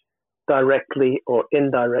which directly or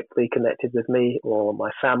indirectly connected with me or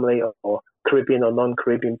my family or Caribbean or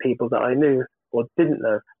non-Caribbean people that I knew or didn't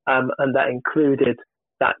know. And that included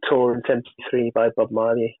that tour in '73 by Bob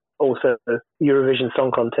Marley. Also, the Eurovision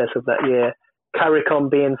Song Contest of that year,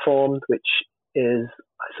 CARICOM being formed, which is,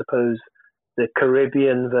 I suppose, the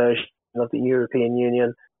Caribbean version of the European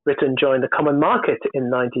Union. Britain joined the Common Market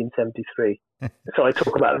in 1973. So I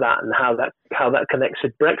talk about that and how that connects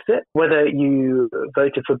with Brexit. Whether you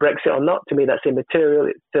voted for Brexit or not, to me that's immaterial.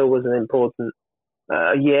 It still was an important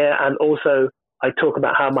year. And also I talk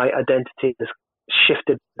about how my identity has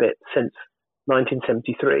shifted a bit since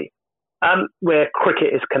 1973. Where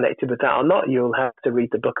cricket is connected with that or not, you'll have to read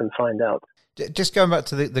the book and find out. Just going back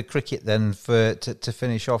to the cricket then, to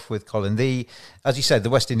finish off with, Colin, as you said,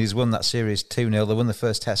 the West Indies won that series 2-0. They won the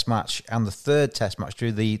first test match and the third test match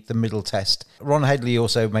drew the middle test. Ron Headley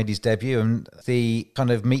also made his debut, and the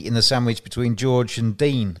kind of meat in the sandwich between George and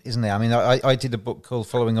Dean, isn't it? I mean, I did a book called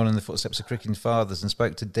Following On in the Footsteps of Cricketing Fathers and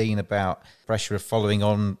spoke to Dean about pressure of following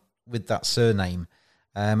on with that surname.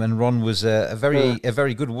 And Ron was a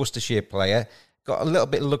very good Worcestershire player. Got a little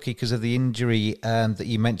bit lucky because of the injury that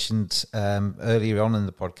you mentioned earlier on in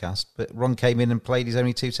the podcast. But Ron came in and played his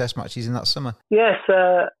only 2 test matches in that summer. Yes.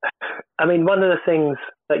 I mean, one of the things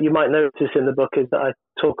that you might notice in the book is that I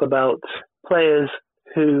talk about players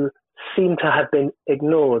who seem to have been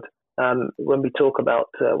ignored when we talk about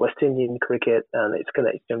West Indian cricket and its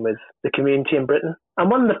connection with the community in Britain. And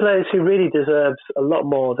one of the players who really deserves a lot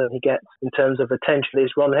more than he gets in terms of attention is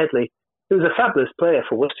Ron Headley, who was a fabulous player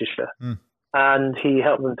for Worcestershire. And he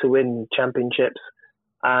helped them to win championships.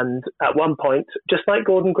 And at one point, just like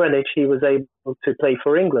Gordon Greenwich, he was able to play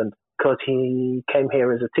for England because he came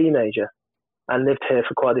here as a teenager and lived here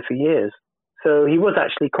for quite a few years. So he was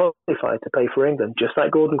actually qualified to play for England, just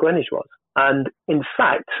like Gordon Greenwich was. And in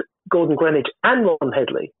fact, Gordon Greenwich and Ron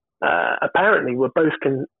Headley apparently were both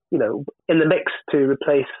in the mix to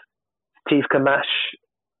replace Steve Camash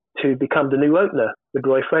to become the new opener with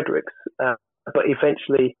Roy Fredericks. But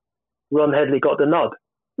eventually, Ron Headley got the nod.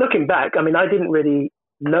 Looking back, I mean, I didn't really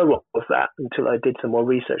know of that until I did some more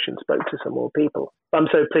research and spoke to some more people. I'm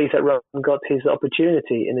so pleased that Ron got his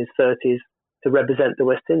opportunity in his 30s to represent the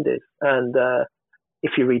West Indies. And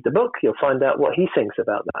if you read the book, you'll find out what he thinks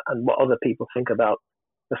about that and what other people think about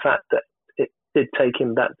the fact that it did take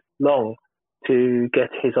him that long to get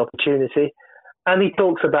his opportunity. And he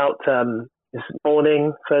talks about his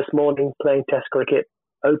first morning playing Test cricket,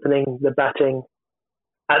 opening the batting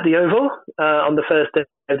at the Oval on the first day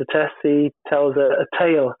of the Test. He tells a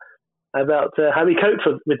tale about how he coped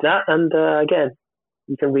with that. And again,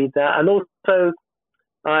 you can read that. And also,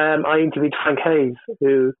 I interviewed Frank Hayes,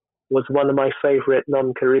 who was one of my favourite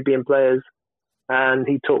non-Caribbean players. And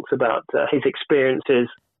he talks about his experiences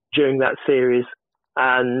during that series.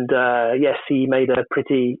 And yes, he made a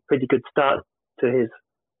pretty good start to his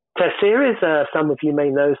Test series. Some of you may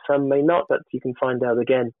know, some may not, but you can find out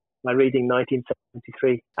again by reading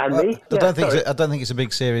 1973 and me. I don't think it's a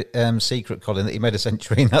big secret, Colin, that he made a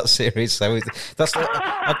century in that series. So that's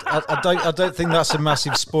I don't think that's a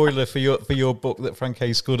massive spoiler for your book that Frank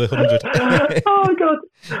Hayes scored 100. Oh God,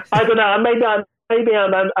 I don't know. maybe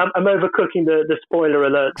I'm overcooking the spoiler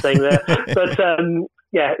alert thing there, but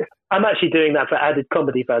yeah, I'm actually doing that for added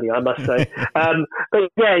comedy value, I must say.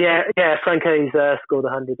 But yeah, Frank Hayes scored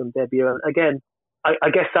 100 on debut, and again,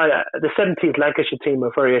 I guess the 70s Lancashire team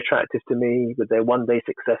were very attractive to me with their one-day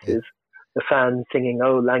successes. The fans singing,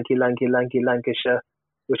 "Oh, lanky, lanky, lanky Lancashire,"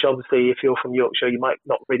 which obviously, if you're from Yorkshire, you might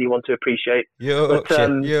not really want to appreciate.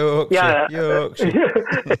 Yorkshire.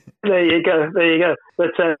 There you go.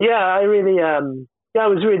 But I really, I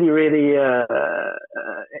was really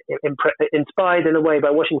inspired in a way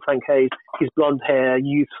by watching Frank Hayes. His blonde hair,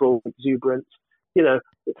 youthful exuberance, so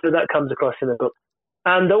that comes across in the book.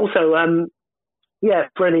 And also,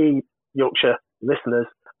 for any Yorkshire listeners,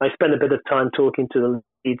 I spent a bit of time talking to the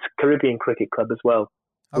Leeds Caribbean Cricket Club as well,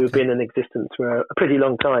 who've been in existence for a pretty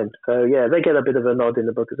long time. So, yeah, they get a bit of a nod in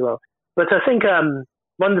the book as well. But I think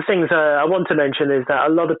one of the things I want to mention is that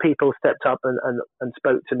a lot of people stepped up and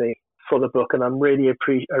spoke to me for the book, and I really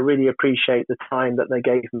appreciate the time that they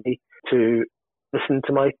gave me to listen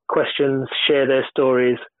to my questions, share their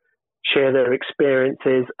stories, share their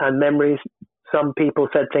experiences and memories. Some people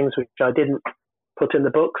said things which I didn't put in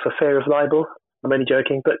the book for fear of libel. I'm only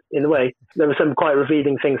joking, but in a way, there were some quite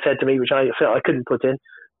revealing things said to me which I felt I couldn't put in.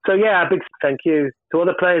 So yeah, a big thank you to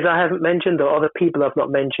other players I haven't mentioned or other people I've not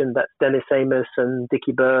mentioned. That's Dennis Amos and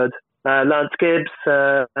Dickie Bird, Lance Gibbs,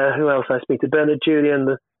 who else I speak to? Bernard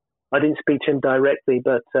Julian. I didn't speak to him directly,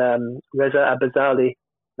 but Reza Abazali,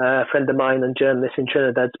 a friend of mine and journalist in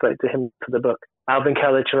Trinidad, spoke to him for the book. Alvin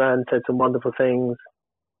Kallicharran said some wonderful things.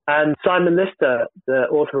 And Simon Lister, the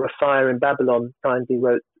author of Fire in Babylon, kindly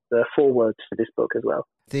wrote the foreword to this book as well.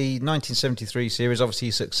 The 1973 series, obviously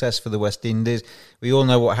a success for the West Indies. We all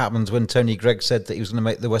know what happened when Tony Greig said that he was going to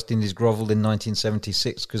make the West Indies grovel in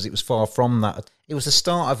 1976, because it was far from that. It was the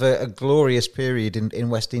start of a glorious period in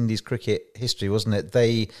West Indies cricket history, wasn't it?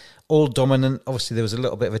 They all dominant. Obviously, there was a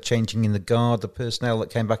little bit of a changing in the guard, the personnel that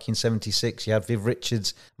came back in 76. You had Viv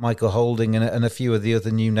Richards, Michael Holding, and a few of the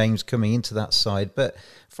other new names coming into that side. But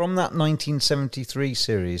from that 1973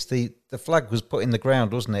 series, the flag was put in the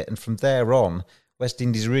ground, wasn't it? And from there on, West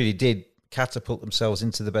Indies really did catapult themselves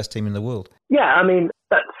into the best team in the world. Yeah, I mean,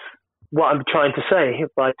 that's what I'm trying to say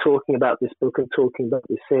by talking about this book and talking about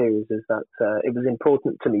this series, is that it was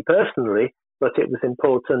important to me personally, but it was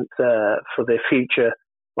important for the future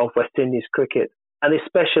of West Indies cricket, and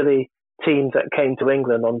especially teams that came to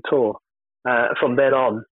England on tour. From then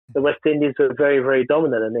on, the West Indies were very, very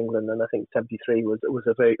dominant in England, and I think 73 was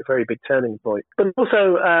a very, very big turning point. But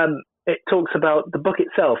also, it talks about the book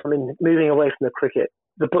itself. I mean, moving away from the cricket,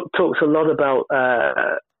 the book talks a lot about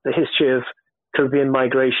the history of Caribbean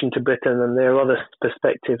migration to Britain, and there are other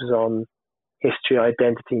perspectives on history,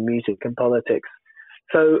 identity, music, and politics.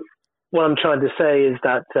 So what I'm trying to say is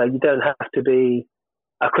that you don't have to be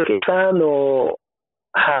a cricket fan or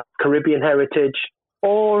have Caribbean heritage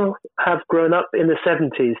or have grown up in the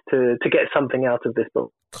 70s to get something out of this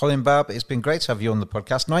book. Colin Babb, it's been great to have you on the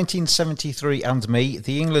podcast. 1973 and Me,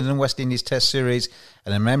 the England and West Indies Test Series,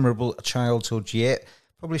 and a memorable childhood year,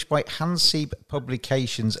 published by Hanseeb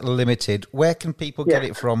Publications Limited. Where can people get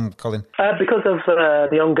it from, Colin? Because of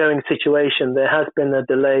the ongoing situation, there has been a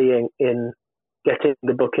delay in getting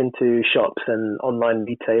the book into shops and online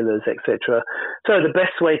retailers, etc. So the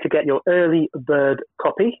best way to get your early bird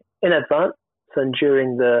copy in advance and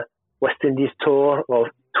during the West Indies tour of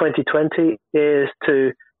 2020 is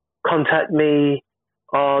to contact me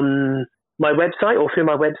on my website or through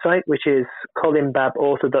my website, which is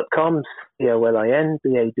colinbabbauthor.com,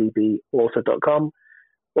 COLINBABB author.com,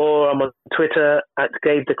 or I'm on Twitter at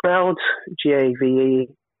Gabe the Crowd, GAVETHECROWD,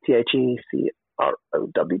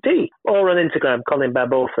 or on Instagram, Colin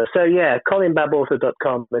Babb Author. So yeah,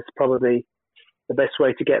 colinbabbauthor.com is probably the best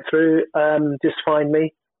way to get through. Just find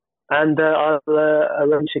me, and I'll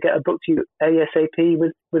arrange to get a book to you ASAP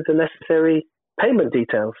with the necessary payment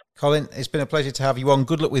details. Colin, it's been a pleasure to have you on.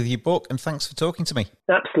 Good luck with your book, and thanks for talking to me.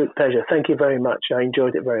 Absolute pleasure. Thank you very much. I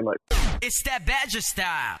enjoyed it very much. It's that Badger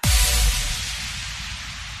style.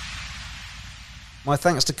 My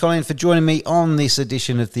thanks to Colin for joining me on this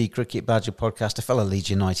edition of the Cricket Badger podcast, a fellow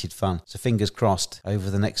Leeds United fan. So fingers crossed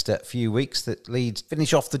over the next few weeks that Leeds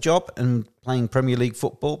finish off the job and playing Premier League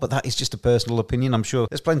football, but that is just a personal opinion. I'm sure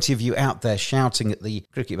there's plenty of you out there shouting at the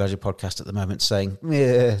Cricket Badger podcast at the moment saying,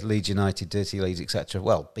 yeah, Leeds United, dirty Leeds, etc.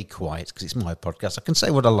 Well, be quiet, because it's my podcast. I can say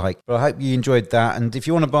what I like. But I hope you enjoyed that. And if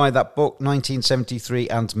you want to buy that book, 1973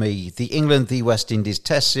 and Me, the England, the West Indies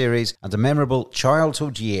Test Series and a Memorable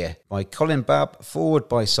Childhood Year by Colin Babb, forward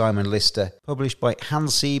by Simon Lister, published by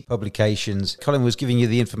Handseed Publications. Colin was giving you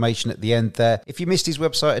the information at the end there. If you missed his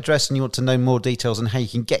website address and you want to know more details on how you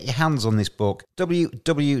can get your hands on this book,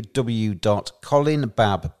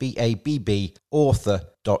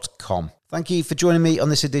 www.colinbabb.author.com. Thank you for joining me on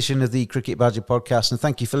this edition of the Cricket Badger podcast, and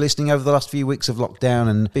thank you for listening over the last few weeks of lockdown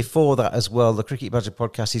and before that as well. The Cricket Badger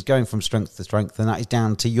podcast is going from strength to strength, and that is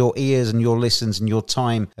down to your ears and your listens and your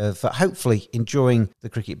time of hopefully enjoying the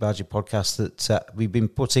Cricket Badger podcast that we've been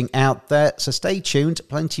putting out there. So stay tuned,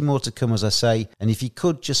 plenty more to come, as I say, and if you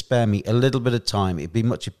could just spare me a little bit of time, it'd be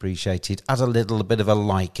much appreciated. Add a little bit of a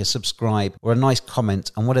like, a subscribe, or a nice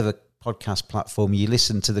comment on whatever podcast platform you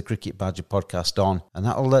listen to the Cricket Badger podcast on, and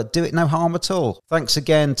that'll do it no harm at all. Thanks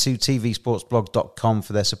again to tvsportsblog.com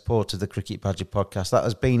for their support of the Cricket Badger podcast. That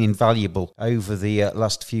has been invaluable over the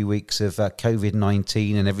last few weeks of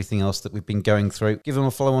COVID-19 and everything else that we've been going through. Give them a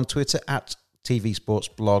follow on Twitter at TV Sports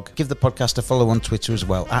Blog. Give the podcast a follow on Twitter as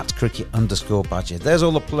well, at cricket_badger. There's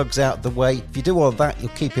all the plugs out the way. If you do all of that, you'll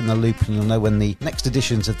keep in the loop and you'll know when the next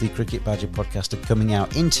editions of the Cricket Badger podcast are coming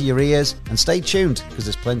out into your ears. And stay tuned, because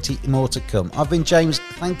there's plenty more to come. I've been James.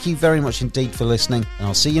 Thank you very much indeed for listening, and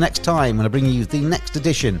I'll see you next time when I bring you the next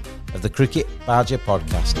edition of the Cricket Badger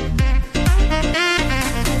podcast.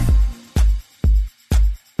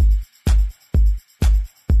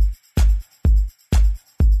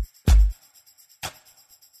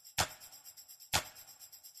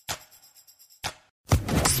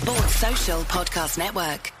 Social Podcast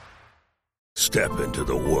Network. Step into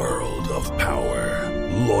the world of power,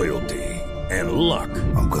 loyalty, and luck.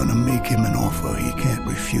 I'm gonna make him an offer he can't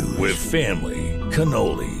refuse. With family,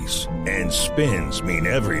 cannolis, and spins mean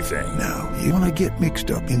everything. Now, you wanna get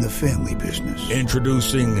mixed up in the family business.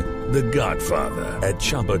 Introducing The Godfather at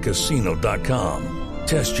ChumbaCasino.com.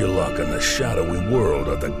 Test your luck in the shadowy world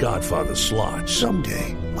of The Godfather slot.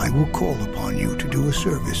 Someday, I will call upon you to do a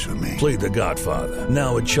service for me. Play The Godfather,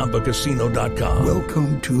 now at ChumbaCasino.com.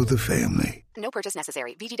 Welcome to the family. No purchase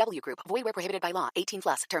necessary. VGW Group. Void where prohibited by law.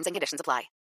 18+. Terms and conditions apply.